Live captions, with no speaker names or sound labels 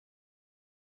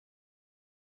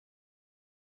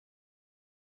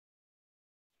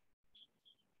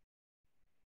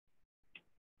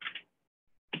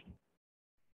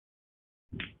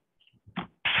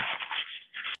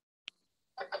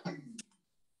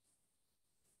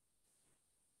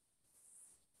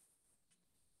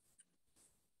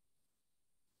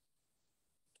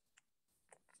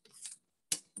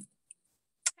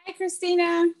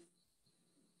Christina.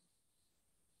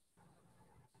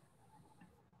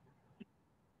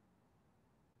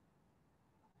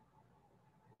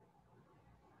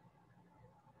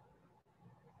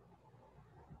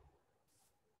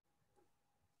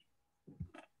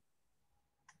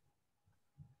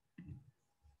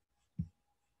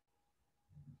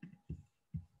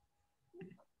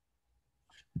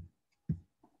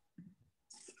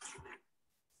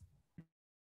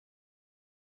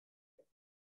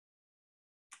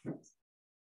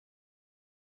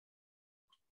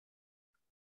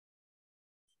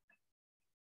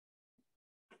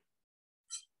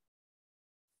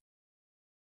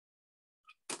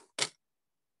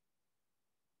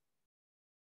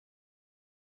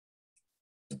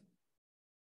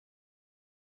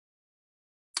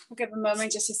 We'll give a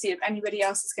moment just to see if anybody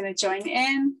else is going to join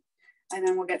in, and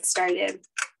then we'll get started.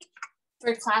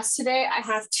 For class today, I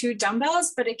have 2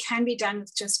 dumbbells, but it can be done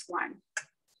with just 1.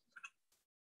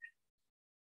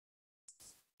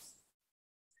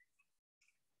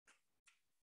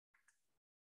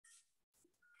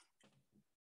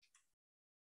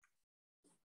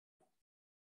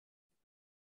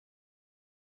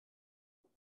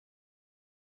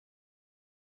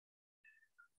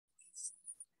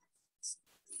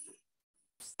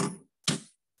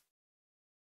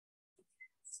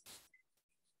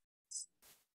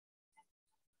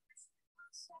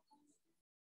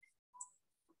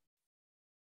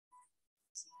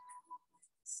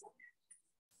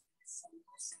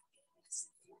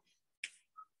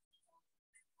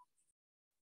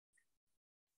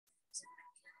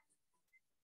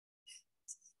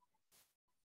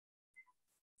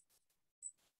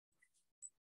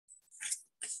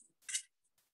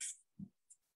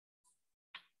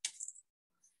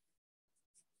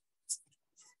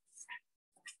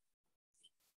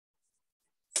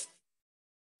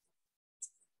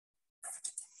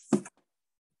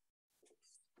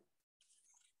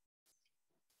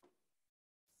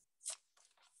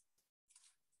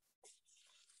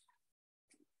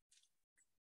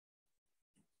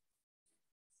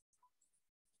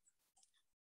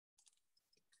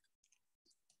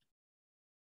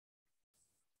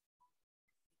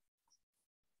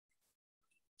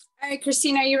 All right,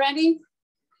 Christina, are you ready?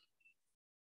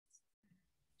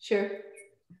 Sure.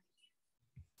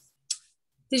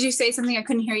 Did you say something? I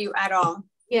couldn't hear you at all.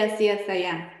 Yes, I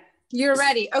am. You're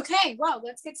ready. Okay, well,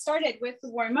 let's get started with the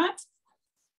warm-up.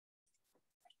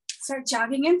 Start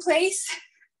jogging in place.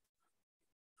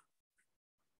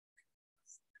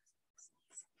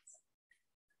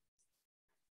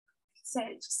 So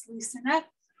just loosen up.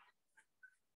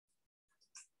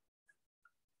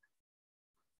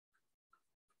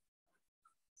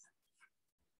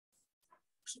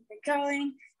 Keep it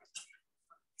going.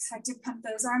 Start to pump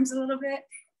those arms a little bit.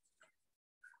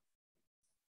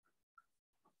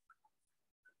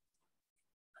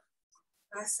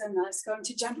 Awesome, now let's go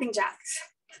into jumping jacks.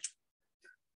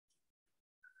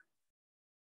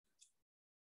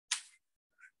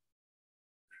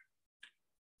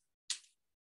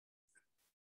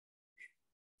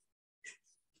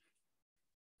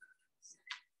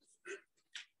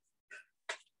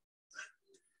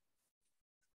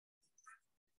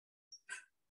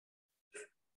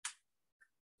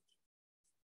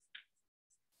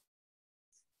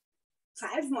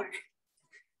 Five more.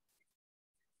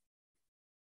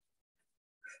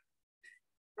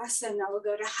 Awesome, now we'll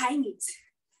go to high knees.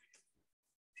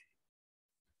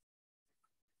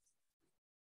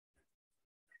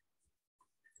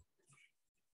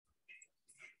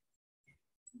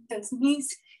 Those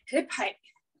knees hip height.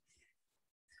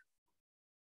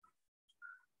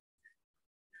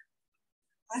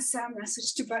 Awesome, now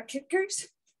switch to butt kickers.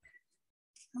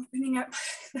 Opening up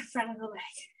the front of the leg.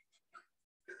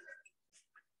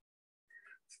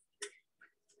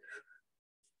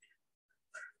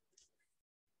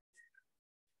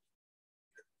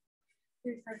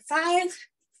 Three for 5,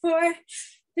 4,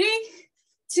 3,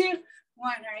 2, 1. All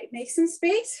right, make some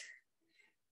space.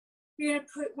 You're gonna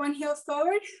put one heel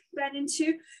forward, bend into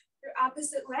your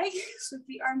opposite leg, sweep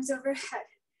the arms overhead.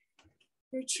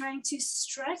 You're trying to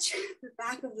stretch the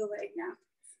back of the leg now.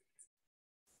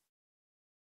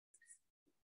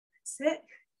 That's it.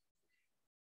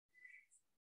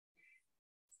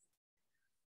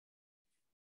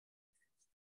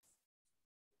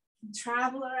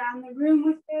 Travel around the room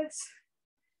with this.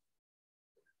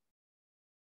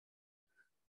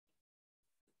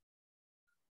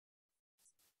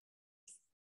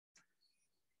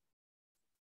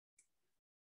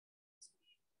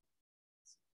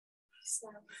 So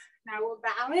now we'll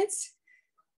balance.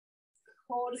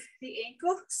 Hold the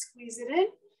ankle, squeeze it in.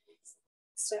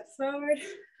 Step forward,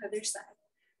 other side.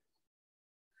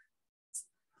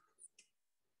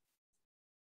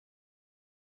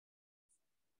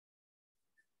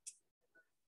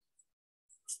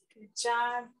 Good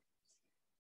job.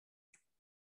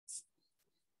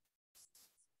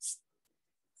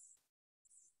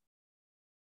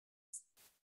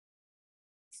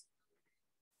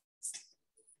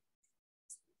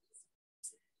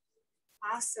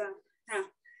 Awesome. Now,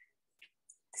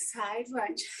 side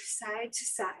lunge, side to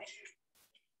side.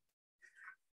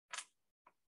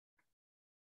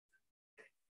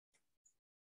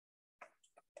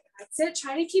 That's it.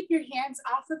 Try to keep your hands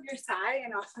off of your thigh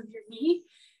and off of your knee.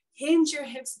 Hinge your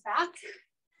hips back.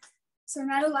 So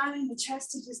not allowing the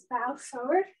chest to just bow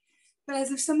forward, but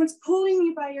as if someone's pulling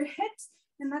you by your hips,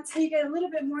 and that's how you get a little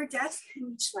bit more depth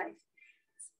in each leg.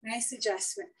 Nice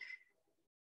adjustment.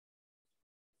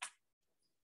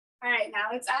 All right, now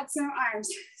let's add some arms.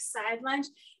 Side lunge,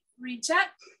 reach up.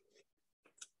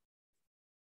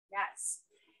 Yes.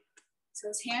 So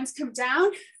those hands come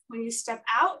down. When you step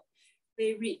out,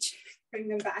 they reach. Bring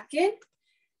them back in.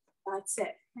 That's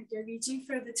it. Like you're reaching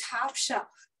for the top shelf.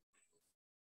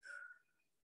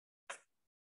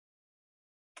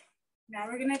 Now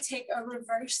we're gonna take a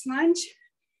reverse lunge.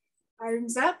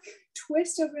 Arms up,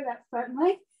 twist over that front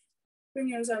leg. Bring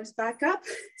those arms back up,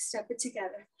 step it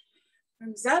together.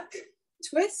 Arms up,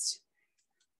 twist.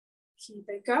 Keep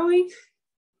it going.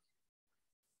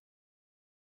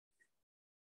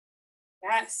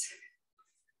 Yes.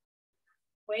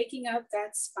 Waking up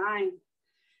that spine.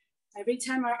 Every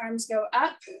time our arms go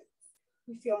up,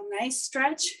 we feel a nice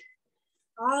stretch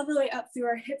all the way up through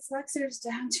our hip flexors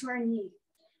down to our knee.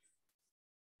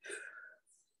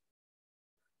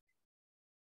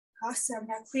 Awesome.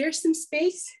 Now clear some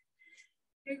space.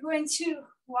 You're going to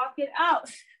walk it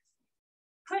out.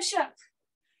 Push up.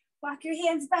 Walk your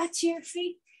hands back to your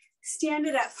feet. Stand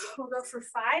it up. We'll go for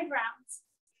 5 rounds.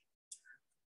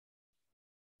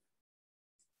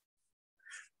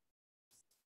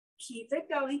 Keep it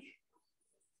going.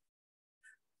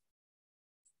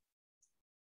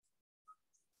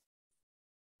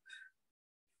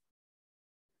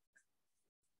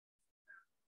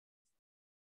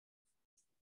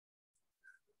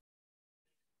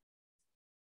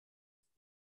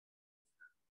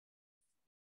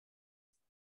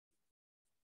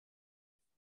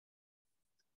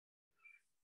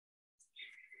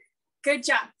 Good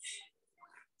job.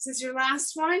 This is your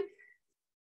last one.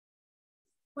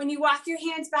 When you walk your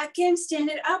hands back in, stand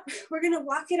it up. We're gonna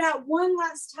walk it out one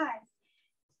last time.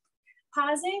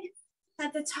 Pausing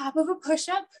at the top of a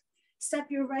push-up, step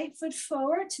your right foot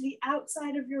forward to the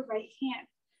outside of your right hand.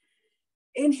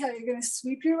 Inhale, you're gonna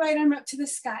sweep your right arm up to the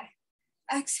sky.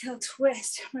 Exhale,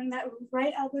 twist. Bring that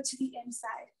right elbow to the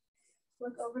inside.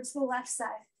 Look over to the left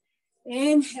side.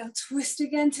 Inhale, twist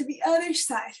again to the other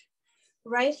side.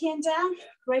 Right hand down,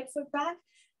 right foot back,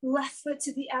 left foot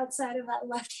to the outside of that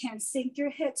left hand. Sink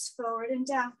your hips forward and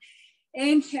down.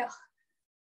 Inhale.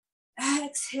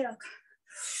 Exhale.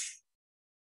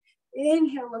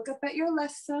 Inhale, look up at your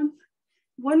left thumb.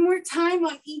 One more time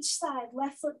on each side.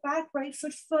 Left foot back, right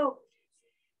foot forward.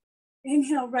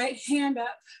 Inhale, right hand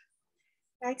up.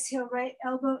 Exhale, right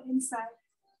elbow inside.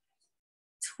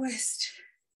 Twist.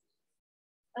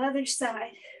 Other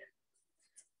side.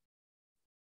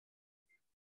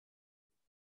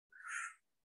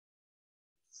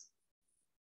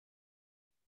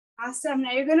 Awesome.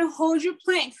 Now you're going to hold your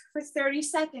plank for 30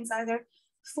 seconds, either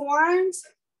forearms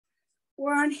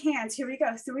or on hands. Here we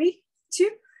go. 3,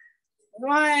 2,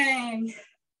 1.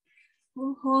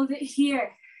 We'll hold it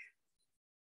here.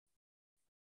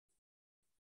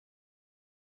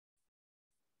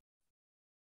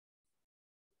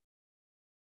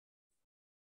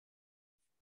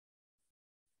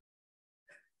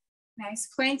 Nice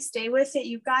plank. Stay with it.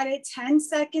 You got it. 10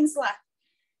 seconds left.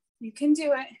 You can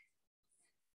do it.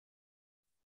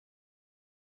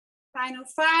 Final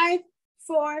 5,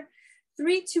 4,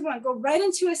 3, 2, 1. Go right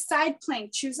into a side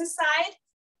plank. Choose a side.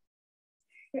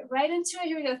 Get right into it.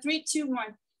 Here we go. 3, 2, 1.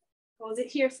 Hold it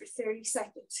here for 30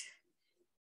 seconds.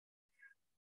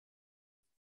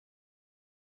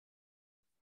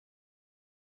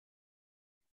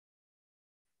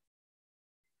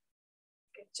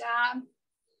 Good job.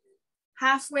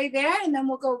 Halfway there, and then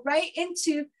we'll go right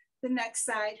into the next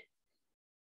side.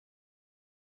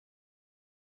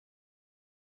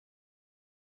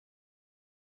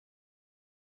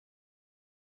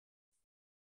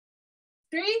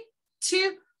 Three,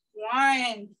 2,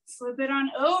 1. Flip it on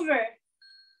over.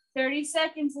 30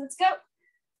 seconds, let's go.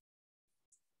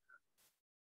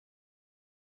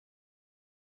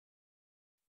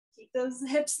 Keep those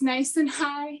hips nice and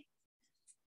high.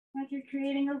 Like you're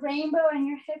creating a rainbow and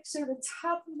your hips are the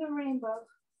top of the rainbow.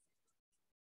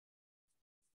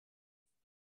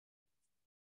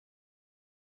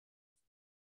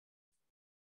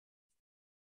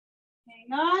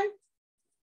 Hang on.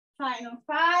 Final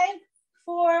 5,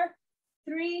 4,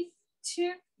 3,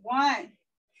 2, 1. All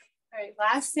right,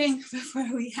 last thing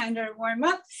before we end our warm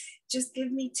up, just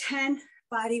give me 10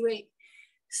 body weight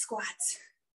squats.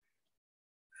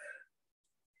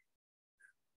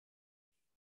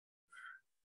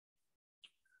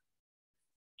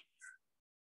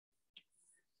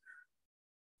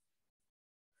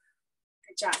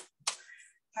 Good job.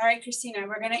 All right, Christina,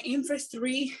 we're gonna aim for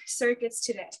 3 circuits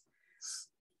today.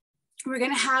 We're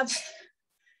gonna have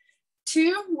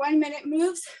 2 1-minute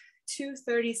moves, 2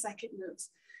 30-second moves.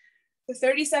 The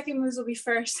 30-second moves will be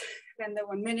first, then the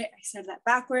 1 minute, I said that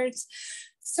backwards.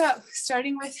 So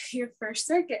starting with your first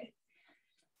circuit,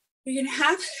 you're gonna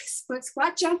have split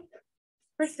squat jump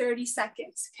for 30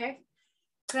 seconds, okay?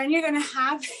 Then you're gonna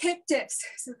have hip dips.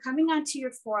 So coming onto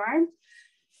your forearm,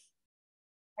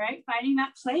 all right, finding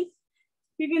that plank.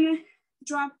 You're gonna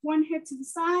drop one hip to the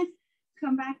side,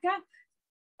 come back up,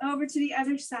 over to the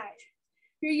other side.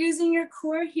 You're using your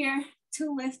core here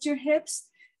to lift your hips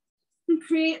and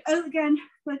create, again,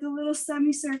 like a little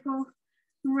semicircle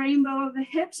rainbow of the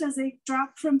hips as they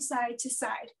drop from side to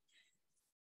side.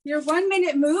 Your 1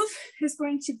 minute move is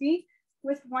going to be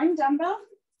with 1 dumbbell.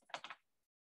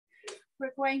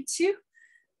 We're going to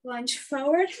lunge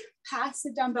forward, pass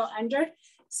the dumbbell under,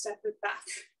 step it back.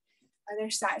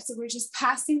 Other side. So we're just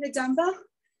passing the dumbbell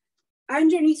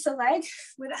underneath the leg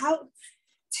without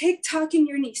tick-tocking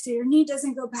your knee. So your knee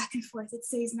doesn't go back and forth. It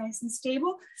stays nice and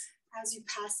stable as you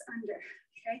pass under,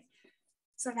 okay?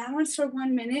 So that one's for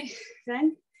 1 minute.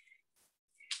 Then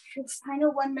your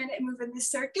final 1 minute move in this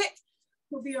circuit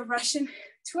will be a Russian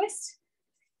twist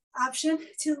option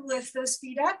to lift those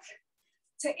feet up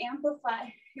to amplify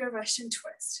your Russian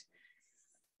twist.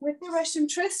 With the Russian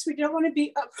twist, we don't want to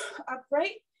be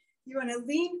upright. You want to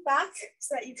lean back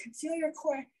so that you can feel your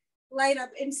core light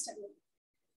up instantly.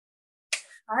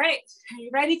 All right, are you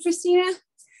ready, Christina?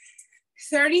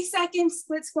 30 seconds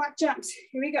split squat jumps.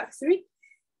 Here we go. 3,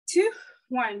 2,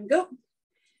 1, go.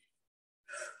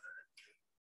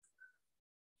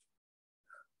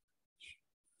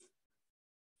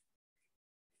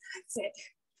 That's it.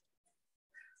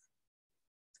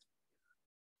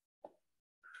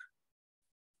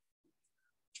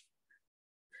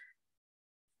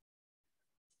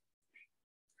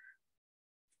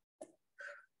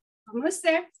 Almost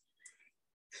there.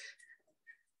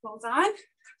 Hold on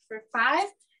for 5,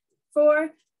 4,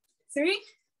 3,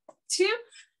 2,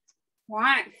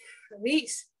 1.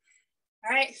 Release.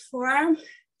 All right, forearm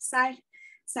side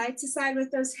to side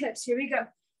with those hips. Here we go.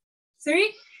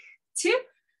 3, 2,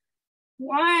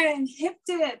 1. Hip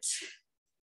dips.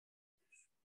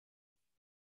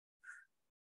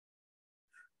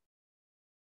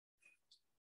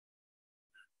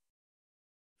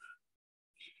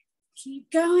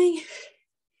 Keep going.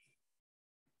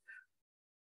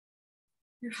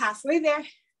 You're halfway there.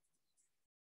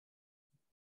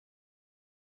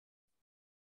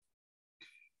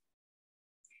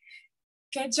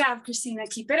 Good job, Christina.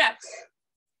 Keep it up.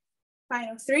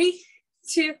 Final 3,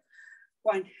 2,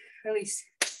 1. Release.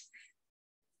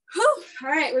 Whew. All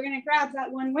right, we're gonna grab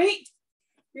that one weight.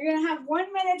 You're gonna have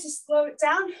 1 minute to slow it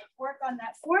down. Work on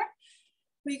that 4.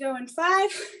 We go in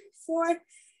 5, 4,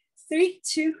 3,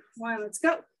 2, 1. Let's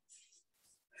go.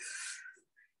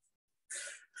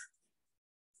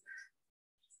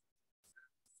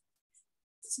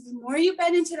 So the more you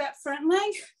bend into that front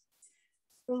leg,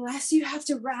 the less you have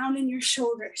to round in your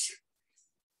shoulders.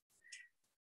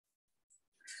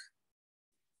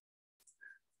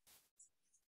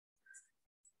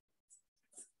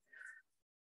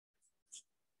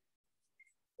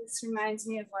 This reminds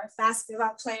me of our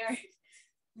basketball player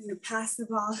when they pass the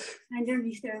ball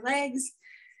underneath their legs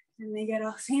and they get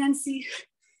all fancy.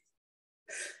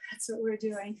 That's what we're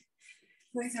doing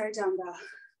with our dumbbell.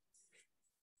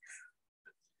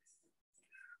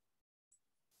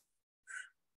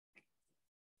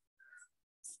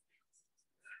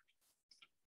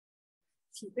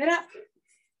 Keep it up.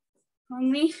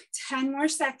 Only 10 more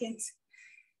seconds.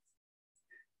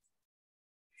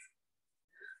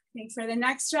 I think for the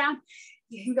next round,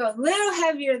 you can go a little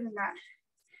heavier than that.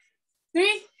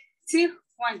 3, 2,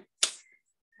 1.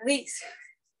 Release.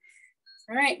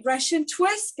 All right, Russian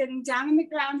twist, getting down on the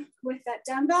ground with that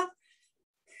dumbbell.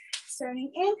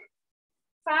 Starting in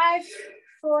 5,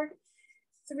 4,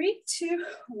 3, 2,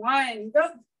 1.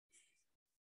 Go.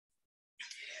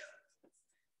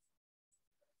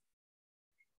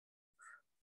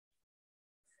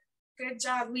 Good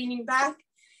job leaning back,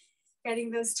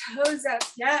 getting those toes up,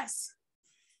 yes.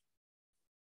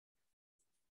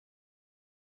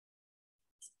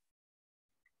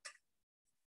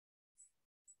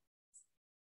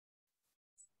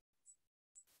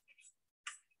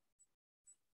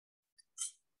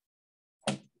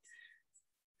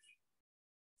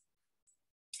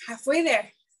 Halfway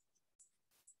there.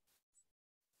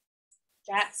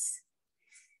 Yes.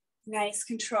 Nice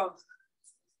control.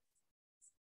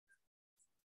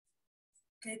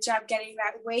 Good job getting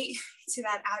that weight to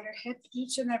that outer hip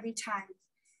each and every time.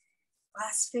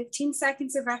 Last 15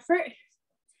 seconds of effort.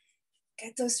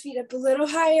 Get those feet up a little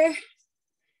higher.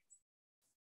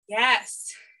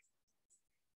 Yes.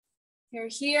 You're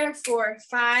here for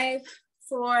 5,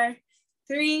 4,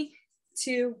 3,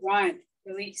 2, 1.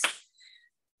 Release.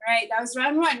 All right, that was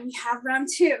round 1. We have round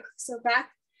 2. So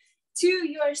back to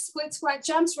your split squat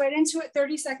jumps, right into it,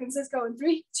 30 seconds. Let's go in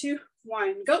 3, 2,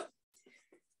 1, go.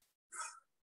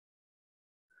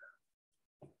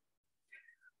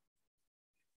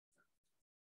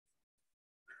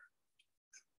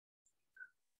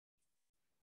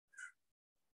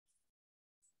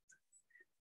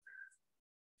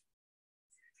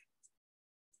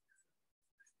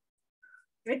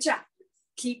 Good job.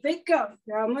 Keep it going.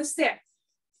 You're almost there.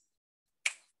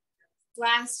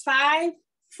 Last 5,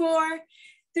 4,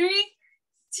 3,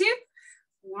 2,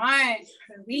 1.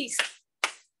 Release.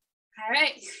 All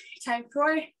right. Time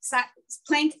for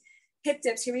plank hip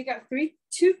dips. Here we go. 3,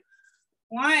 2,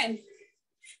 1.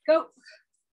 Go.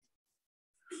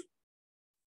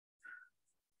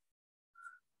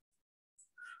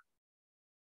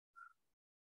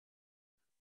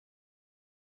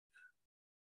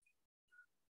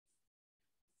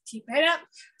 Keep it up.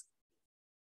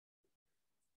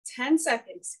 10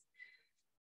 seconds.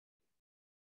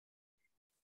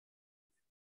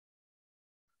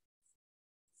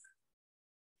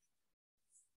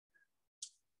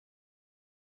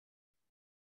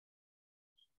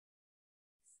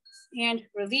 And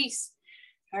release.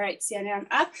 All right, stand down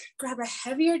up, grab a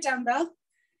heavier dumbbell.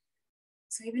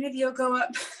 So even if you'll go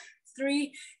up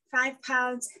 3, 5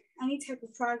 pounds, any type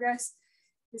of progress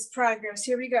is progress.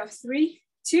 Here we go. 3,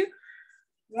 2,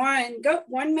 1, go.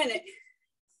 1 minute.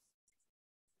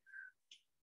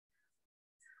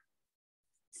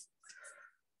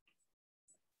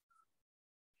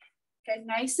 Get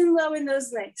nice and low in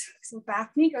those legs. So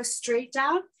back knee goes straight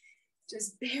down,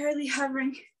 just barely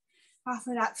hovering off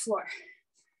of that floor.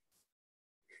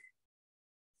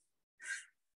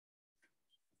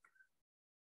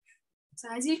 So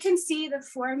as you can see, the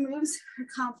 4 moves are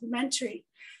complementary.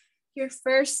 Your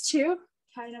first 2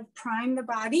 kind of prime the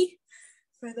body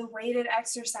for the weighted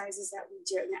exercises that we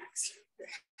do next. We're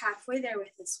halfway there with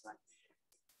this one.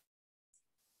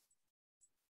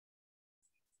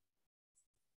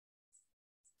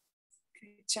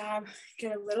 Good job.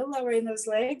 Get a little lower in those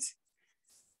legs.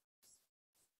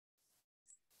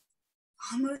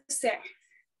 Almost there.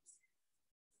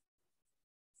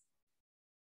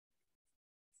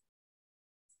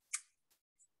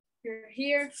 You're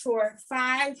here for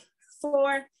 5,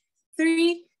 4,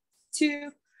 3,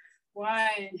 2, 1.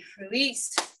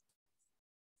 Release. All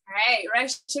right,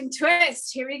 Russian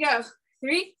twist. Here we go.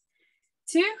 3,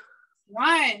 2,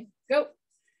 1. Go.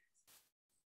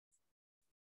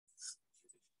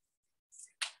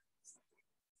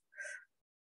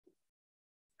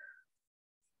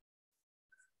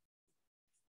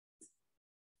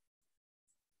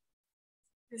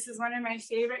 This is one of my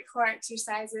favorite core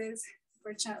exercises.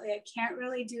 Unfortunately, I can't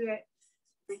really do it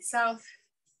myself,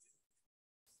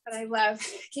 but I love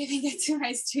giving it to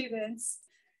my students.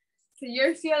 So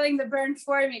you're feeling the burn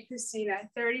for me, Christina.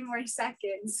 30 more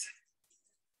seconds.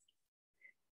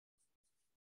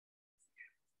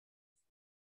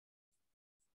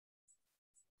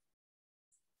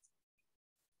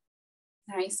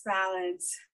 Nice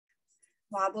balance.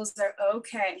 Wobbles are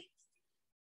okay.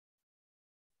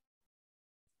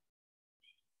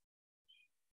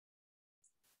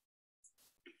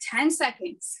 Ten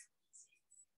seconds.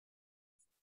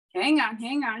 Hang on,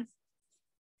 hang on.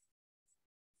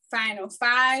 Final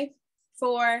 5,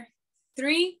 4,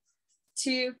 3,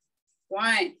 2,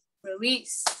 1.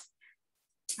 Release.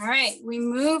 All right, we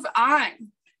move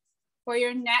on. For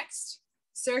your next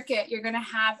circuit, you're gonna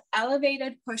have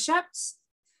elevated push-ups.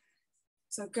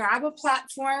 So grab a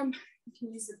platform. You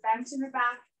can use the bench in the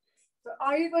back. But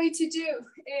all you're going to do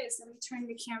is, let me turn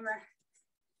the camera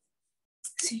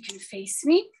so you can face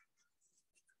me.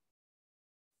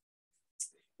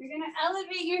 You're gonna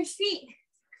elevate your feet,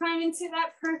 come into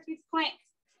that perfect plank,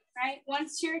 right?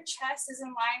 Once your chest is in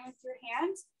line with your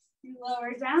hands, you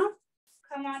lower down,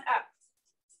 come on up,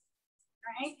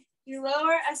 right? You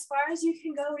lower as far as you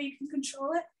can go where you can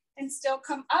control it and still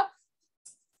come up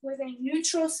with a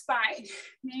neutral spine,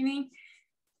 meaning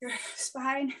your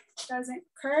spine doesn't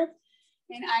curve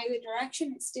in either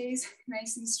direction. It stays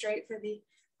nice and straight for the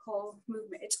whole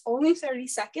movement. It's only 30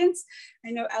 seconds.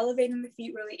 I know elevating the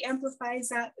feet really amplifies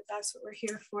that, but that's what we're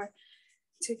here for.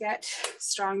 to get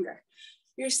stronger.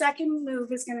 Your second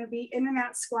move is going to be in and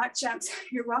out squat jumps.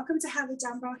 You're welcome to have a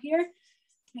dumbbell here,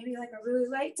 maybe like a really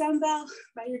light dumbbell,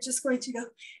 but you're just going to go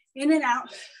in and out.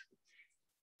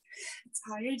 That's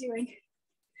all you're doing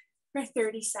for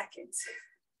 30 seconds.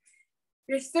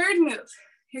 Your third move,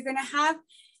 you're going to have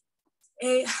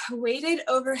a weighted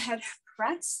overhead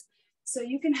press. So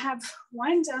you can have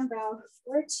one dumbbell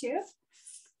or two,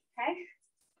 okay?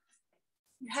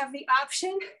 You have the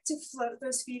option to float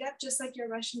those feet up just like your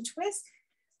Russian twist.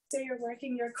 So you're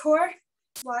working your core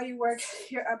while you work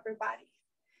your upper body.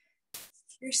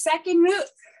 Your second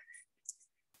move,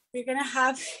 you're gonna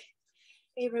have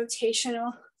a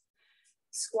rotational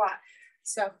squat.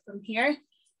 So from here,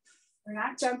 we're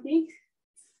not jumping,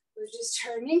 we're just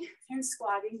turning and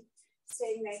squatting,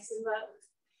 staying nice and low.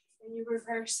 And you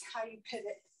reverse how you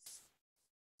pivot.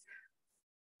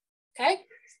 Okay?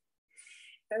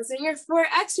 Those are your 4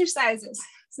 exercises.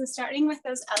 So starting with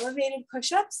those elevated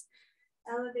push-ups,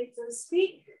 elevate those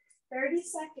feet, 30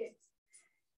 seconds.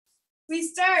 We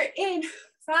start in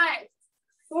 5,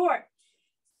 4,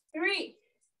 3,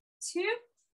 2,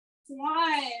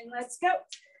 1. Let's go.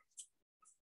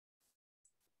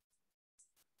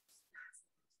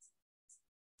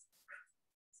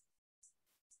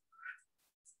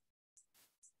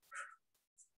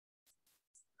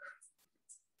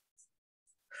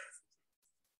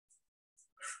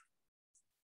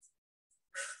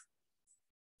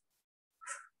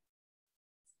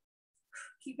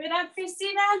 Keep it up,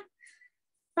 Christina.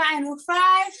 Final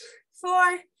 5,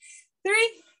 4,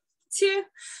 3, 2,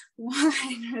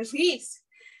 1. Release.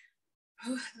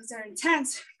 Oh, those are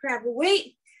intense. Grab a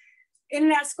weight. In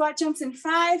and out squat jumps in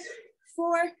 5,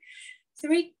 4,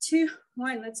 3, 2,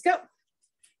 1. Let's go.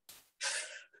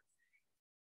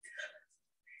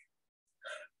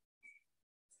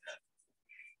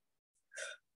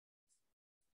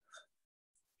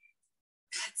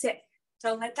 That's it.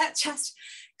 Don't let that chest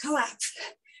collapse.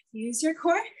 Use your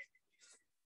core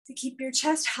to keep your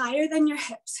chest higher than your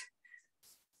hips.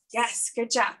 Yes,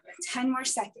 good job. 10 more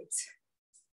seconds.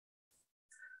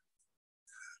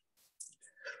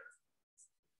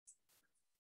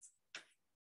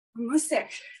 Almost there.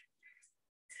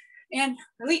 And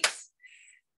release.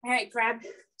 All right, grab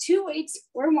 2 weights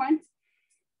or 1.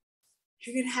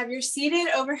 You're gonna have your seated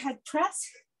overhead press.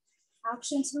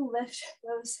 Option to lift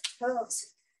those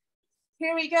toes.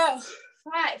 Here we go.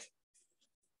 5,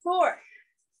 4,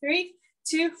 3,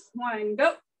 2, 1,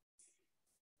 go.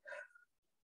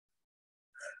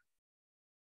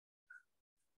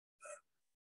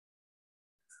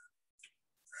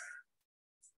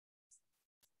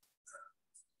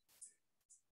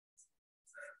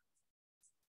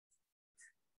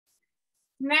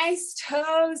 Nice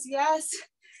toes, yes.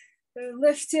 They're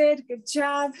lifted, good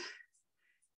job.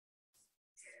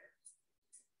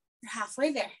 You're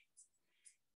halfway there.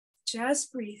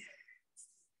 Just breathe.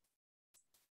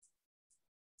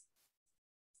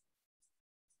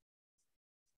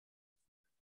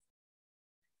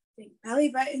 Big belly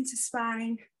button to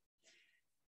spine.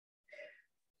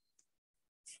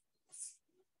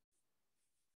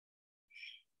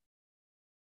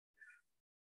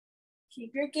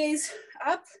 Keep your gaze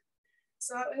up,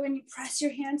 so that way when you press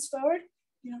your hands forward,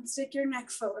 you don't stick your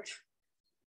neck forward.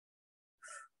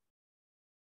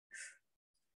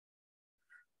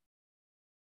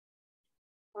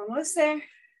 Almost there.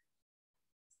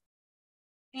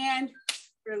 And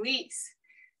release.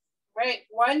 Right,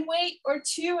 1 weight or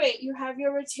 2 weight, you have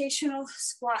your rotational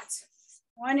squats,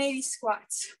 180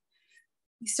 squats.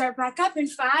 You start back up in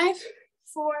 5,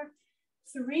 4,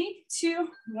 3, 2,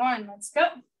 1. Let's go.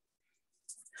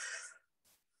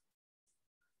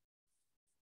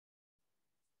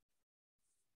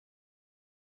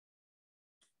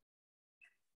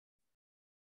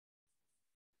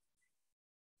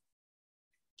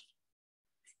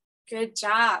 Good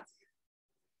job.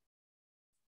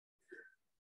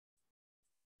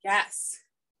 Yes.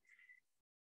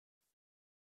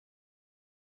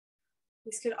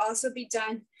 This could also be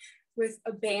done with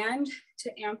a band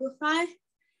to amplify. A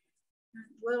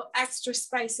little extra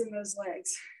spice in those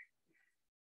legs.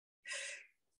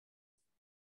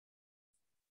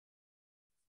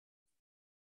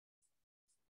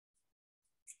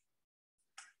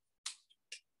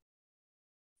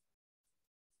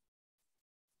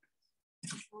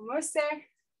 Almost there.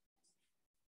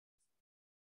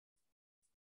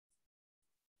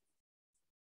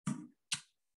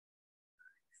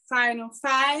 Final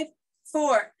 5,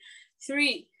 4,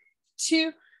 3,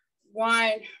 2,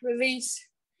 1. Release.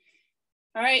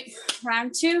 All right,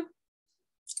 round 2.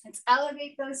 Let's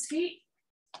elevate those feet.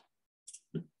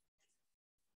 My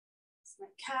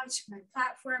couch, my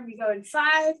platform. We go in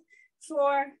 5,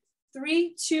 4,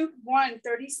 3, 2, 1.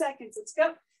 30 seconds. Let's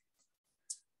go.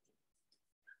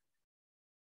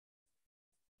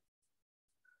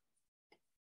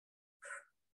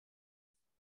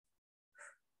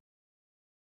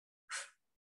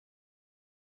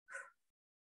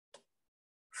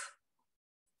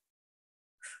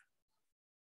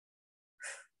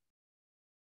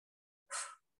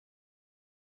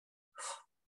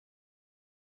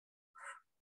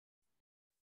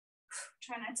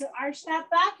 Try not to arch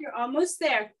that back. You're almost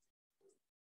there.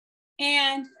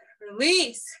 And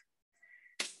release.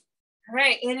 All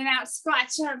right, in and out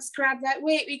squat jumps. Grab that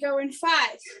weight. We go in 5,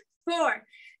 4,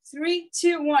 3,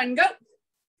 2, 1. Go.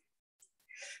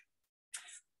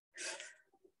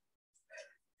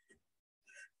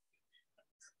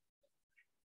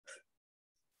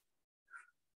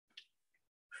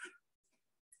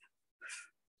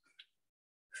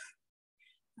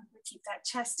 Keep that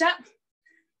chest up.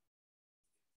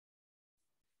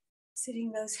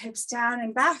 Sitting those hips down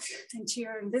and back into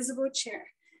your invisible chair.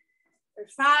 For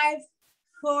 5,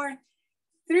 4,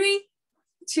 3,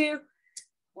 2,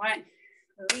 1.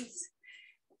 Release.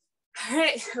 All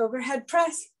right, overhead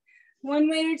press. 1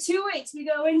 weight or 2 weights. We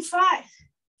go in 5,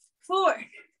 4,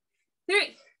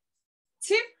 3,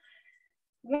 2,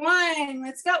 1.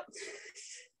 Let's go.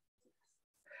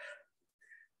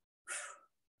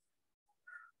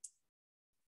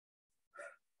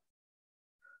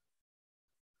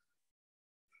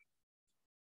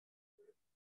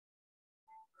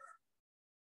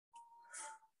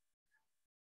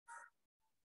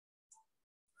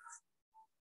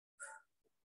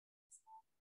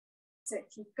 That's it.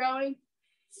 Keep going.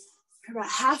 We're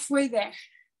about halfway there.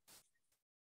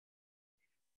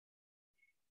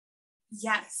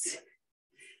 Yes.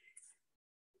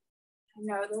 I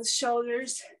know those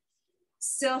shoulders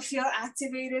still feel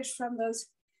activated from those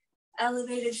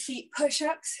elevated feet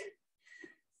push-ups.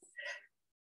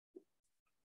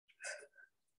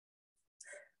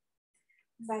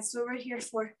 That's what we're here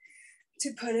for,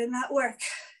 to put in that work.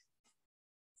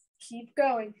 Keep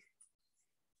going.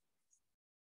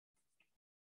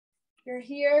 You're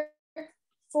here.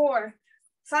 4,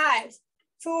 5,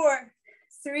 4,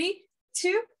 3,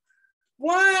 2,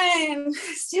 1.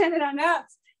 Stand it on up.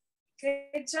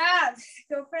 Good job.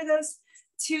 Go for those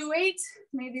 2 weights.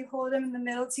 Maybe hold them in the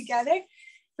middle together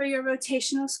for your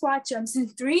rotational squat jumps in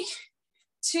 3,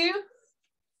 2,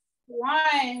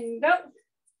 1. Go.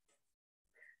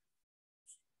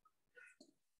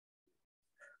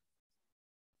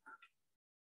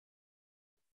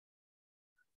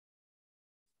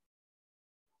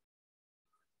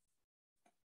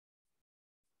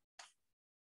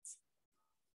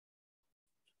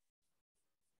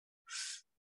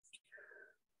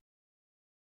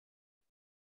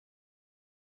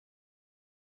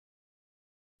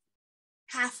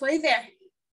 Halfway there.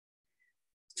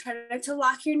 Try not to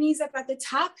lock your knees up at the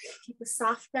top. Keep a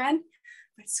soft bend,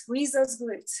 but squeeze those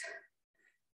glutes.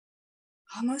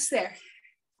 Almost there.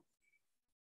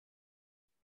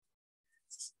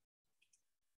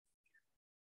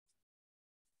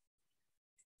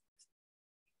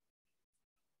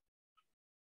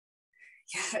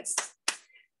 Yes.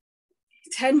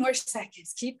 10 more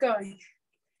seconds. Keep going.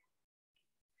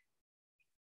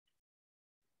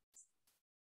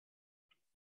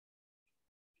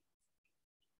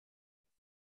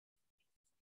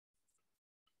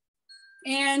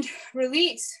 And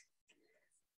release.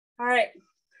 All right.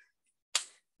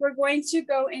 We're going to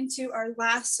go into our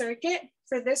last circuit.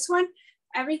 For this one,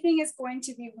 everything is going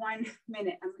to be 1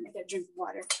 minute. I'm going to get a drink of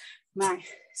water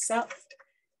myself.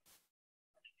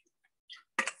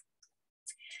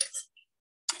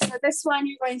 So this one,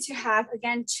 you're going to have,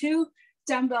 again, 2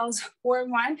 dumbbells or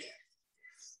 1.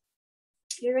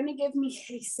 You're going to give me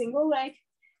a single leg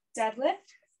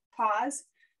deadlift, pause,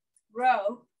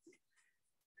 row,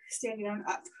 standing on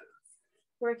up.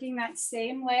 Working that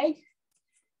same leg,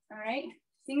 all right?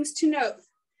 Things to note.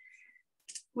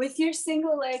 With your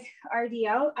single leg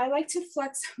RDL, I like to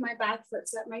flex my back foot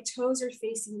so that my toes are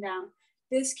facing down.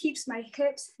 This keeps my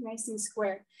hips nice and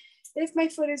square. If my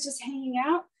foot is just hanging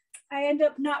out, I end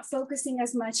up not focusing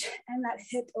as much and that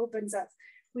hip opens up.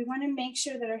 We wanna make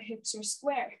sure that our hips are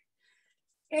square.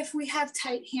 If we have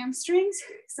tight hamstrings,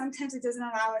 sometimes it doesn't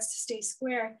allow us to stay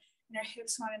square and our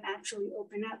hips wanna naturally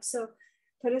open up. So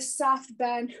put a soft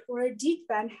bend or a deep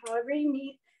bend, however you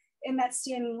need in that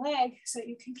standing leg so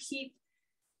you can keep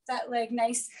that leg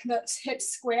nice, those hips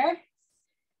square.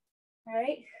 All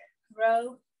right,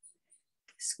 row,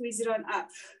 squeeze it on up.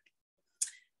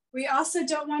 We also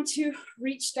don't want to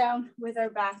reach down with our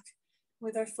back,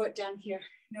 with our foot down here.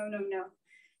 No, no, no.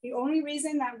 The only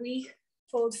reason that we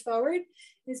fold forward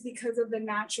is because of the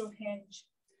natural hinge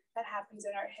that happens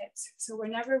in our hips. So we're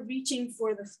never reaching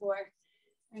for the floor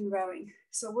and rowing.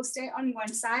 So we'll stay on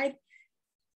one side,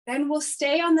 then we'll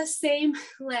stay on the same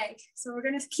leg. So we're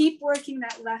gonna keep working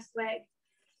that left leg.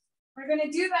 We're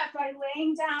gonna do that by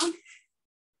laying down.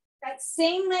 That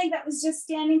same leg that was just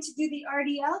standing to do the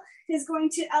RDL is going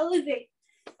to elevate.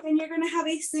 And you're gonna have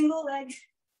a single leg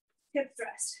hip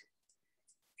thrust,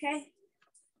 okay?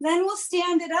 Then we'll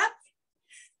stand it up,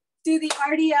 do the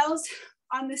RDLs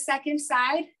on the second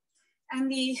side,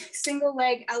 and the single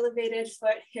leg elevated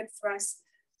foot hip thrust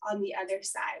on the other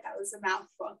side. That was a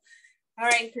mouthful. All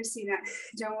right, Christina,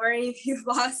 don't worry if you've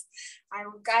lost. I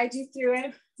will guide you through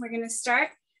it. We're gonna start.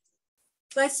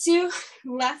 Let's do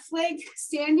left leg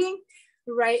standing.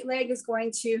 The right leg is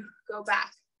going to go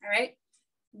back, all right?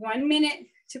 1 minute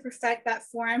to perfect that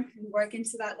form and work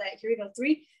into that leg. Here we go,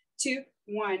 3, 2,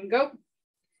 1, go.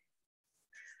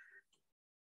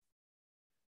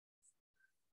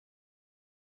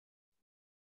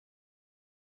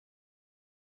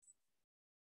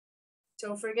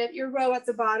 Don't forget your row at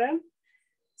the bottom.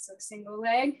 So single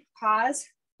leg, pause,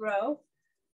 row,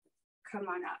 come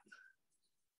on up.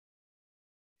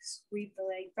 Sweep the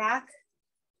leg back.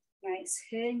 Nice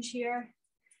hinge here.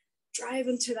 Drive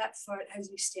into that foot as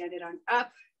you stand it on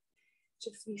up.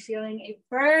 Just be feeling a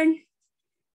burn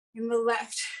in the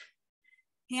left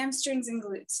hamstrings and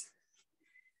glutes.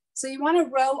 So you want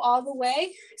to row all the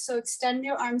way. So extend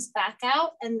your arms back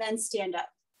out and then stand up.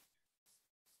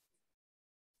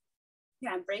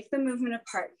 Yeah, break the movement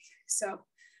apart. So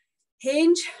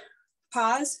hinge,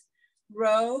 pause,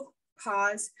 row,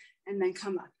 pause, and then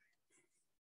come up.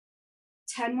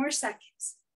 10 more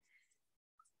seconds.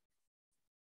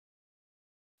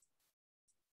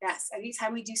 Yes,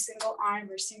 anytime we do single arm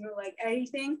or single leg,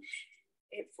 anything,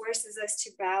 it forces us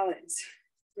to balance.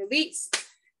 Release.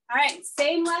 All right,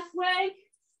 same left leg.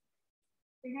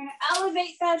 You're gonna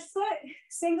elevate that foot.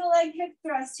 Single leg hip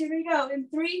thrust. Here we go. In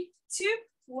 3, 2,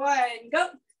 1, go.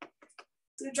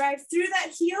 So drive through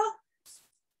that heel.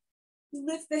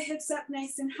 Lift the hips up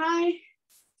nice and high.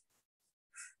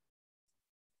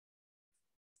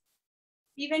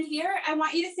 Even here, I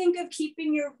want you to think of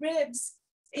keeping your ribs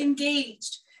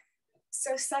engaged.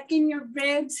 So suck in your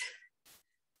ribs,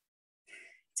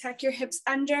 tuck your hips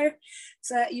under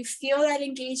so that you feel that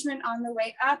engagement on the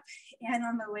way up and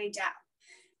on the way down.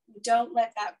 Don't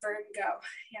let that burn go.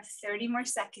 You have 30 more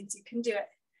seconds, you can do it.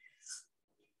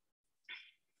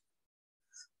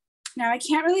 Now I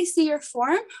can't really see your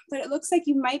form, but it looks like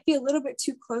you might be a little bit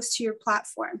too close to your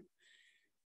platform.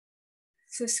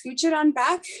 So scooch it on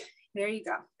back. There you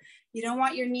go. You don't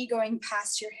want your knee going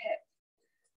past your hip.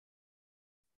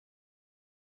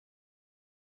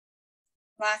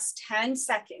 Last 10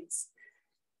 seconds.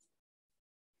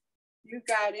 You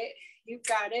got it. You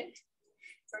got it.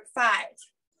 For 5,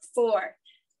 4,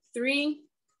 3,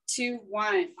 2,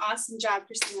 1. Awesome job,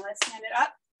 Christina. Let's stand it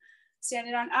up. Stand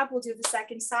it on up. We'll do the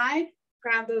second side.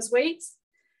 Grab those weights.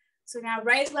 So now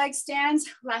right leg stands,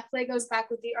 left leg goes back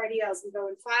with the RDLs. We go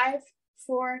in 5,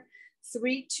 4,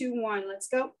 3, 2, 1. Let's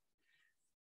go.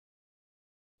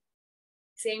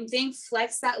 Same thing.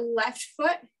 Flex that left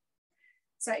foot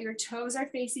so that your toes are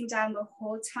facing down the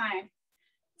whole time.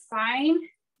 Find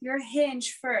your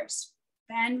hinge first,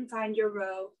 then find your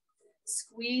row.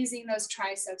 Squeezing those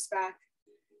triceps back.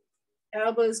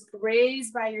 Elbows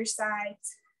graze by your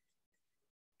sides.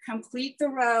 Complete the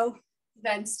row,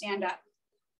 then stand up.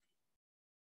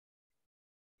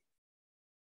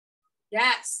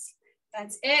 Yes,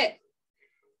 that's it.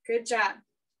 Good job.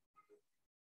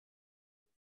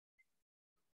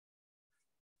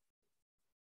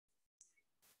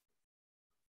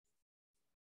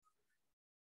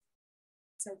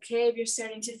 It's okay if you're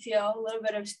starting to feel a little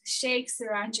bit of shakes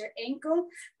around your ankle.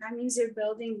 That means you're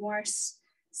building more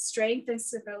strength and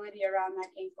stability around that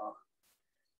ankle.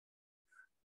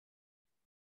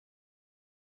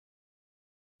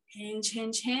 Hinge,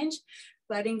 hinge, hinge.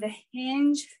 Letting the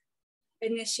hinge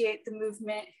initiate the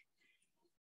movement.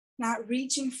 Not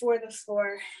reaching for the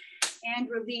floor. And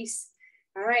release.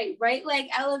 All right, right leg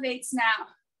elevates now.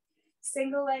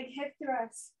 Single leg hip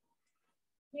thrust.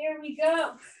 Here we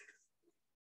go.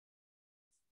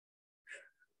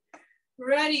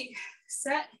 Ready,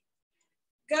 set,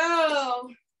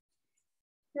 go.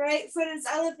 Right foot is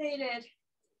elevated.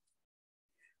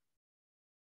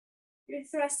 You're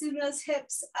thrusting those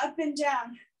hips up and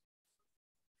down.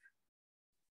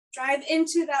 Drive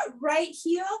into that right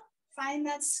heel. Find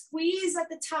that squeeze at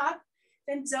the top.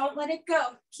 Then don't let it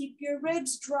go. Keep your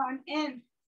ribs drawn in.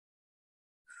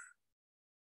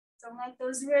 Don't let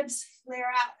those ribs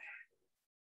flare out.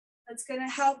 That's gonna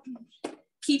help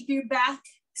Keep your back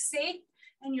safe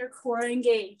and your core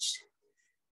engaged.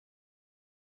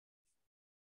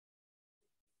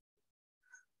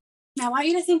 Now I want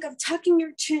you to think of tucking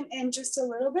your chin in just a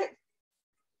little bit.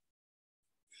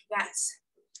 Yes.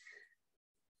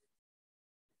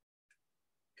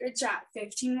 Good job.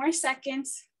 15 more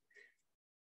seconds.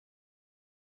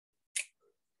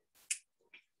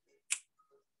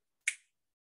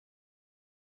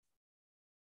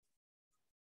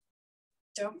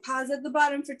 Don't pause at the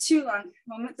bottom for too long.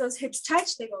 The moment those hips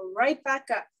touch, they go right back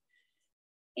up.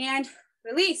 And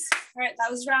release. All right, that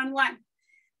was round one.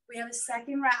 We have a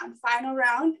second round, final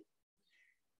round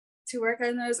to work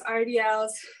on those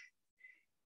RDLs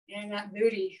and that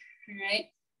booty, all right?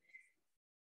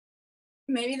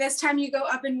 Maybe this time you go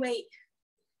up in weight.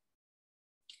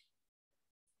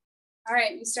 All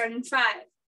right, we start in 5,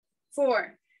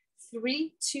 4,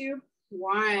 3, 2,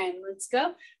 1. Let's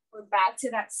go. We're back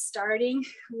to that starting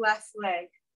left leg.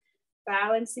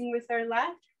 Balancing with our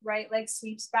left, right leg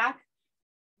sweeps back,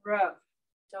 row.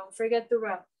 Don't forget the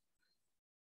row.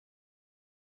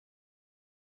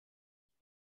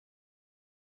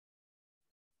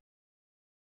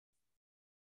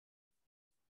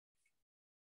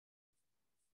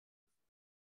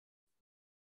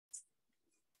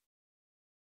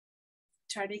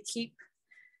 Try to keep,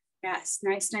 yes,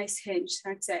 nice hinge.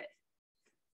 That's it.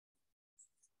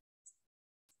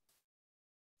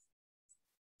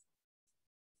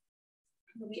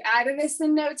 We'll be out of this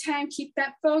in no time. Keep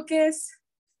that focus.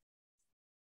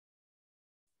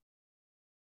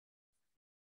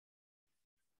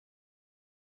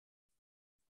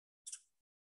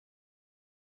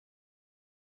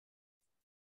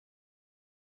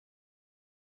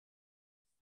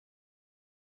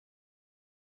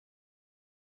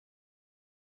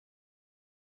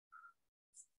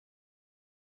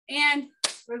 And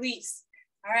release.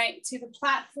 All right, to the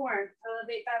platform.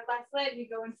 Elevate that left leg. We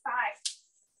go in 5,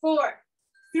 4,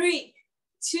 3,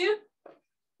 2,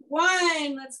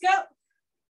 1. Let's go.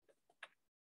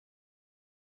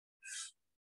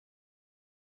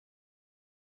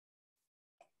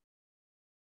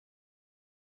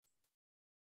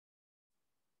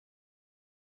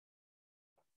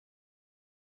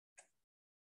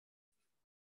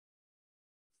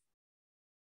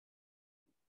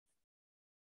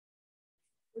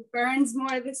 It burns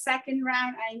more the second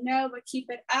round, I know, but keep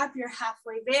it up. You're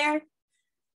halfway there.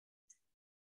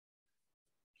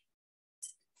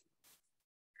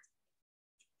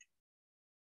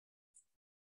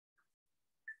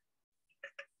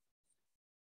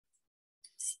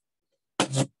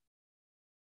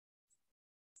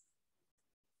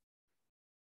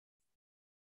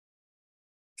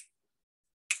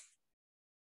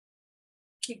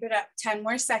 Keep it up, 10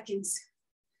 more seconds.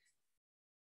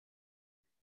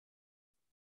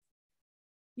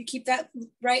 You keep that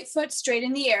right foot straight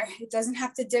in the air. It doesn't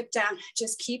have to dip down.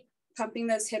 Just keep pumping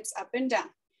those hips up and down.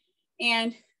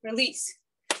 And release.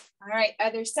 All right,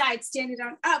 other side, stand it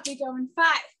on up. We go in 5,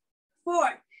 4,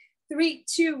 3,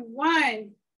 2,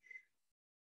 1.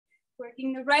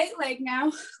 Working the right leg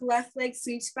now. Left leg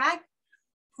sweeps back.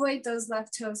 Point those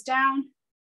left toes down.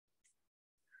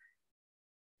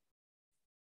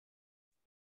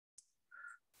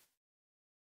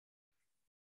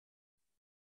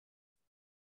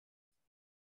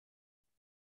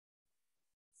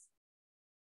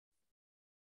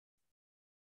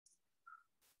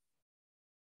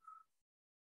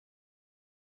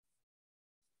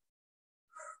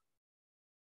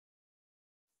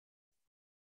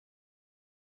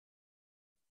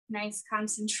 Nice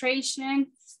concentration.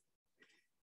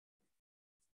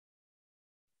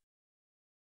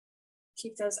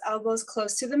 Keep those elbows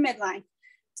close to the midline.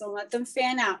 Don't let them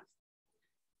fan out.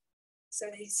 So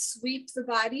they sweep the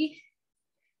body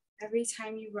every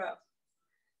time you row.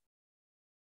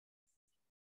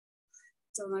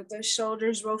 Don't let those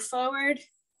shoulders roll forward.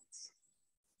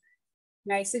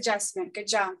 Nice adjustment, good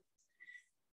job.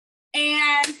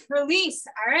 And release.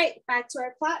 All right, back to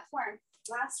our platform.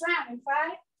 Last round in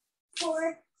 5,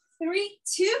 4, 3,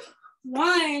 2,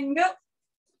 1, go.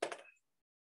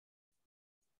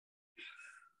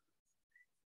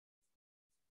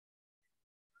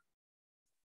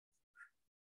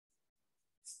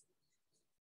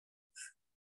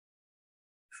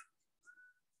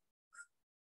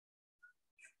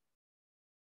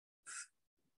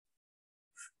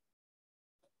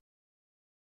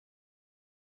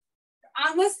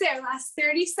 Almost there, last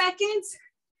 30 seconds.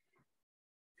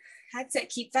 That's it,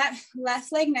 keep that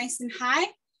left leg nice and high.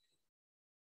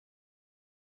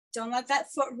 Don't let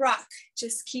that foot rock.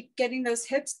 Just keep getting those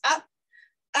hips up,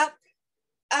 up,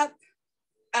 up,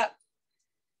 up.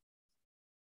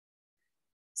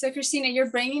 So Christina,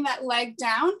 you're bringing that leg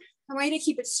down. I want you to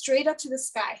keep it straight up to the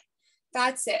sky.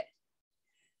 That's it.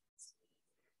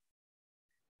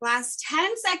 Last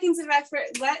 10 seconds of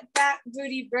effort. Let that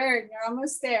booty burn. You're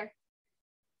almost there.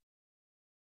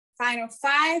 Final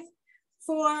 5,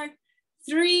 4,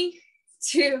 3,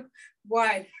 2,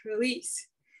 1. Release.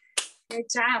 Good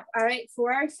job. All right,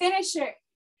 for our finisher,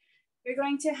 you're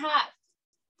going to have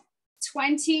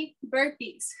 20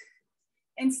 burpees.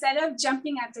 Instead of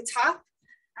jumping at the top,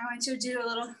 I want you to do a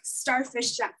little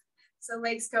starfish jump. So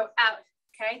legs go out,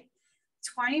 okay?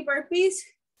 20 burpees.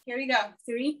 Here we go.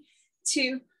 3,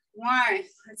 2, 1.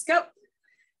 Let's go.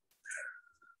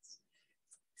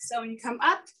 So when you come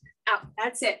up, out.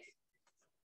 That's it.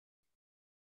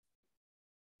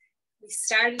 We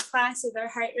started class with our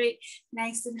heart rate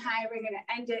nice and high. We're going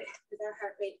to end it with our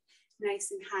heart rate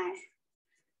nice and high.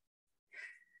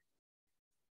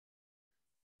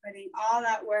 Putting all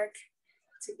that work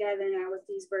together now with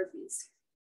these burpees.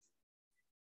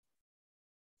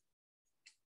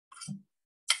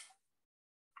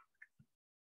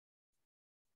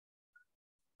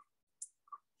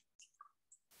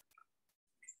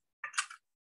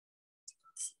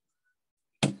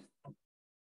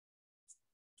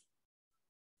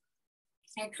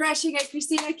 And crushing it,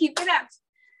 Christina, keep it up.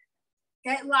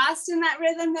 Get lost in that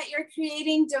rhythm that you're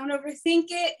creating. Don't overthink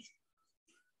it.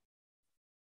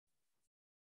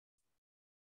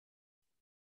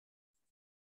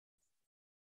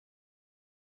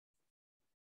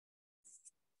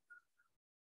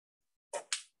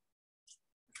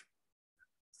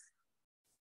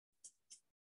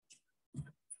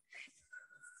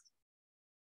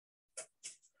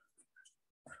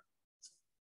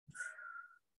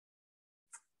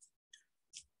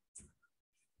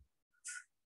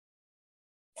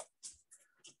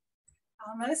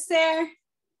 Almost there.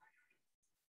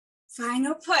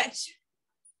 Final push.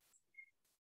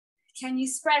 Can you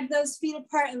spread those feet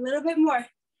apart a little bit more?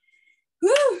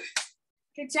 Woo!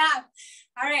 Good job.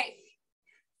 All right,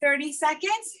 30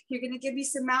 seconds. You're gonna give me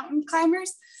some mountain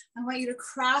climbers. I want you to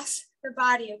cross the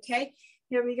body, okay?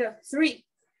 Here we go. 3,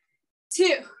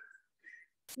 2,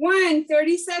 1.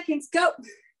 30 seconds, go.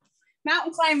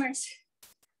 Mountain climbers.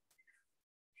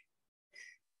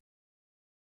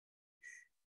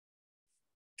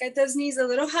 Get those knees a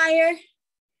little higher.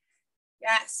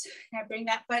 Yes, now bring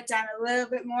that butt down a little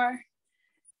bit more.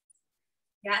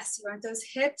 Yes, you want those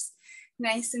hips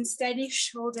nice and steady,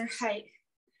 shoulder height.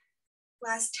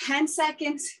 Last 10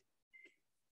 seconds.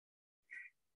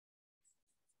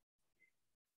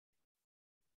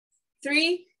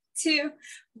 3, 2,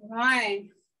 1.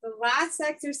 The last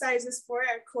exercise is for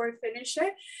our core finisher.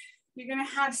 You're gonna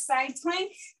have side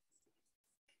plank.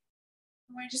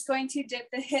 We're just going to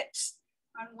dip the hips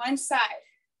on one side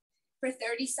for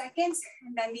 30 seconds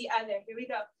and then the other. Here we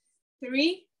go.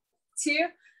 3, 2,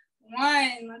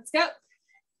 1. Let's go.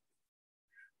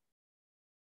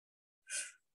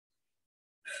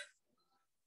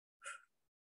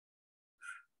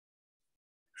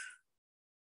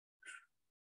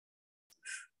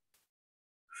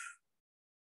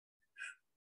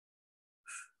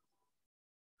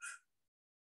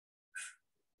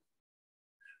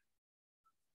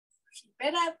 Keep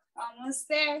it up. Almost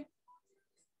there.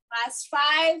 Last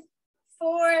 5,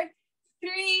 4,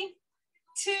 3,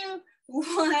 2,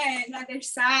 1. Other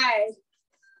side.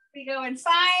 We go in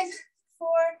 5, 4,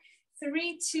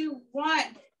 3, 2, 1.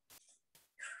 It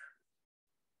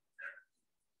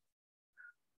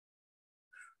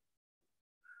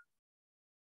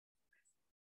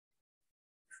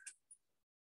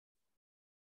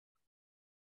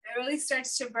really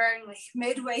starts to burn like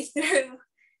midway through.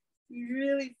 You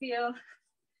really feel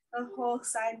the whole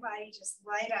side body just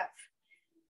light up.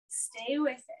 Stay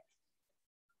with it.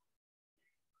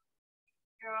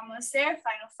 You're almost there.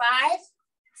 Final 5,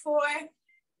 4,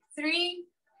 3,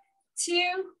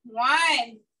 2,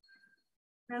 1.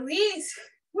 Release.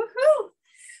 Woohoo!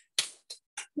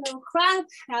 Little clap.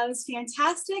 That was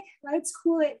fantastic. Let's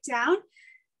cool it down.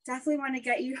 Definitely want to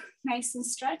get you nice and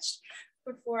stretched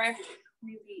before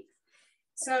we leave.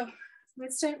 So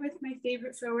let's start with my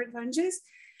favorite forward lunges.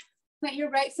 Let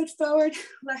your right foot forward,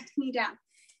 left knee down.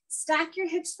 Stack your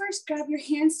hips first, grab your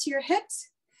hands to your hips.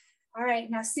 All right,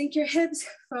 now sink your hips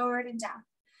forward and down.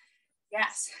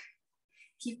 Yes.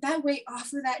 Keep that weight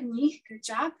off of that knee. Good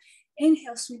job.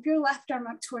 Inhale, sweep your left arm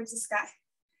up towards the sky.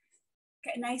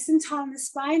 Get nice and tall in the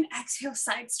spine. Exhale,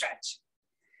 side stretch.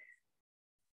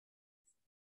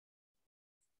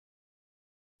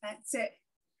 That's it.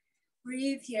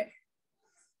 Breathe here.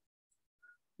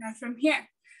 Now from here,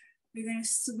 we're going to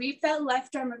sweep that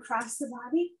left arm across the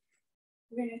body.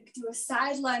 We're going to do a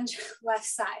side lunge, left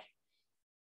side.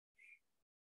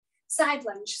 Side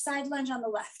lunge on the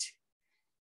left.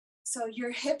 So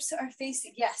your hips are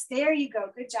facing, yes, there you go,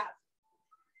 good job.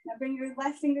 Now bring your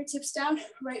left fingertips down,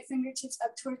 right fingertips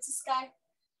up towards the sky.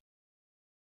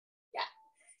 Yeah,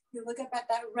 you look up at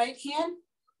that right hand.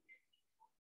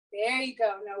 There you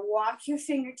go. Now walk your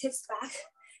fingertips back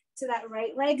to that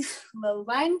right leg, low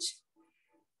lunge.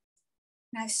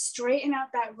 Now straighten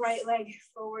out that right leg,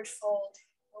 forward fold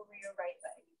over your right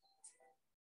leg.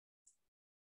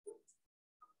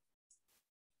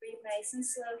 Breathe nice and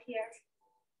slow here.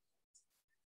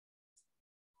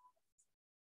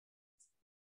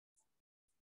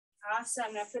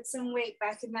 Awesome. Now put some weight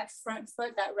back in that front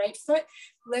foot, that right foot.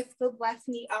 Lift the left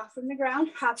knee off from the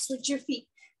ground. Hop switch your feet.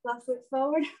 Left foot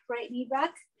forward, right knee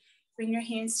back. Bring your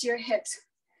hands to your hips.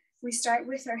 We start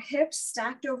with our hips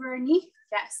stacked over our knee.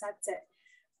 Yes, that's it.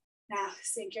 Now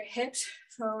sink your hips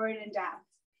forward and down.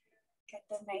 Get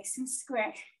them nice and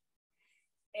square.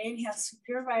 Inhale, sweep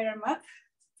your right arm up.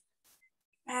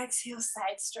 Exhale,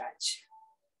 side stretch.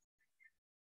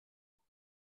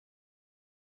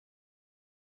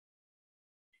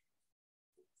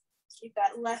 Keep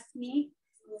that left knee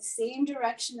in the same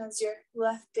direction as your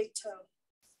left big toe.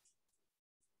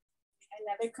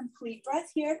 Another complete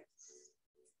breath here.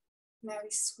 Now we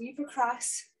sweep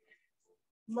across,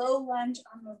 low lunge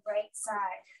on the right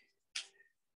side.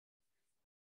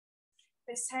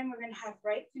 This time we're going to have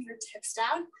right fingertips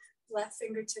down, left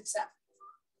fingertips up.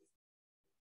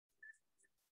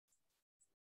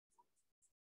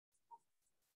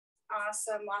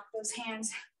 Awesome, walk those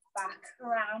hands back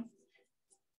around.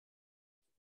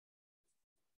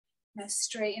 Now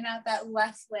straighten out that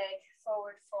left leg,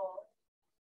 forward fold.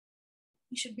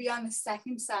 You should be on the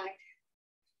second side.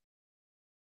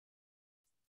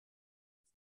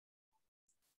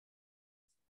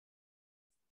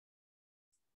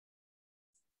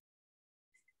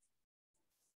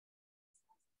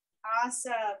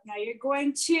 Awesome. Now you're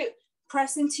going to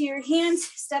press into your hands,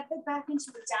 step it back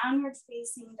into the downward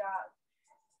facing dog.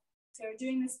 So we're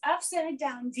doing this upside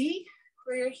down V,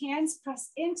 where your hands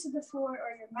press into the floor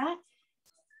or your mat.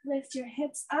 Lift your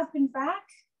hips up and back,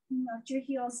 and lift your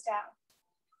heels down.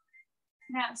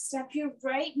 Now step your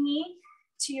right knee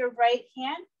to your right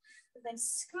hand, and then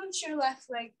scooch your left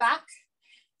leg back.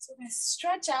 So we're gonna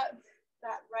stretch out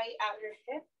that right outer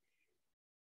hip.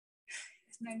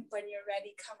 And then when you're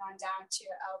ready, come on down to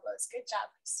your elbows. Good job,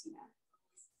 Christina.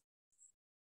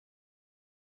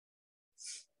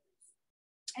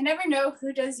 I never know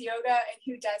who does yoga and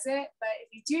who doesn't, but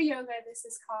if you do yoga, this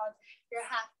is called your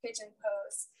half pigeon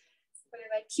pose. But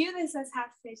if I cue this as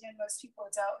half pigeon, most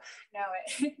people don't know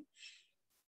it.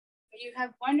 But you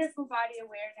have wonderful body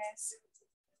awareness.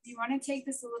 If you want to take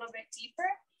this a little bit deeper,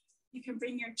 you can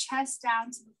bring your chest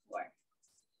down to the floor.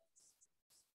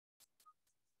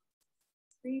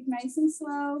 Breathe nice and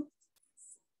slow.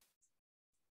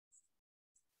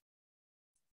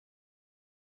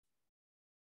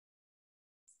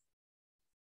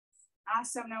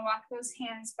 Awesome. Now walk those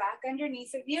hands back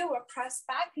underneath of you or press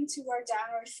back into our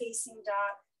downward facing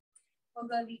dog. We'll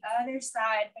go the other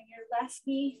side. Bring your left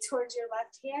knee towards your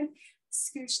left hand.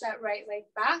 Scooch that right leg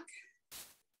back.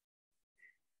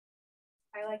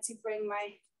 I like to bring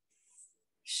my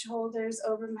shoulders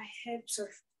over my hips or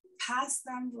past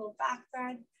them, a little back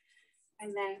bend,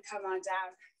 and then come on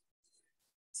down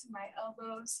to my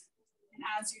elbows. And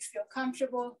as you feel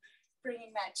comfortable,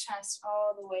 bringing that chest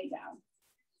all the way down.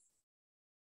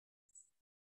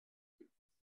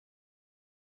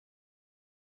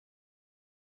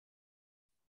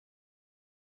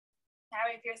 Now,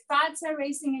 if your thoughts are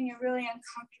racing and you're really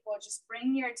uncomfortable, just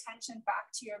bring your attention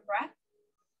back to your breath.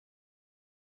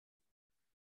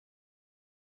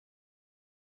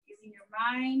 Giving your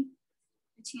mind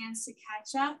a chance to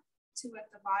catch up to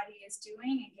what the body is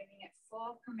doing and giving it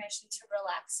full permission to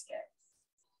relax here.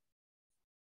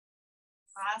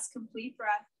 Last complete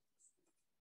breath.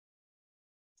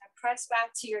 Now press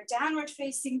back to your downward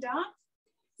facing dog.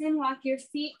 Then walk your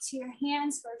feet to your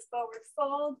hands for a forward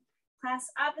fold.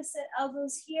 Press opposite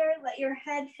elbows here. Let your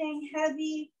head hang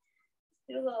heavy.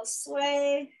 Do a little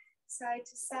sway side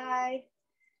to side,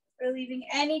 relieving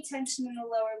any tension in the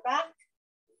lower back.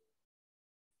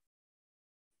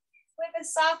 With a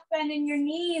soft bend in your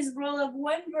knees, roll up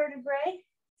one vertebrae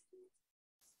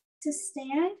to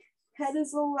stand. Head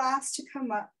is the last to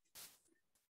come up.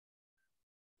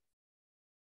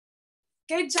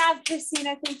 Good job,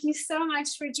 Christina. Thank you so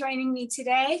much for joining me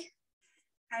today.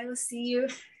 I will see you,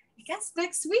 I guess,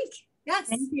 next week. Yes.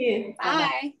 Thank you.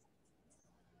 Bye.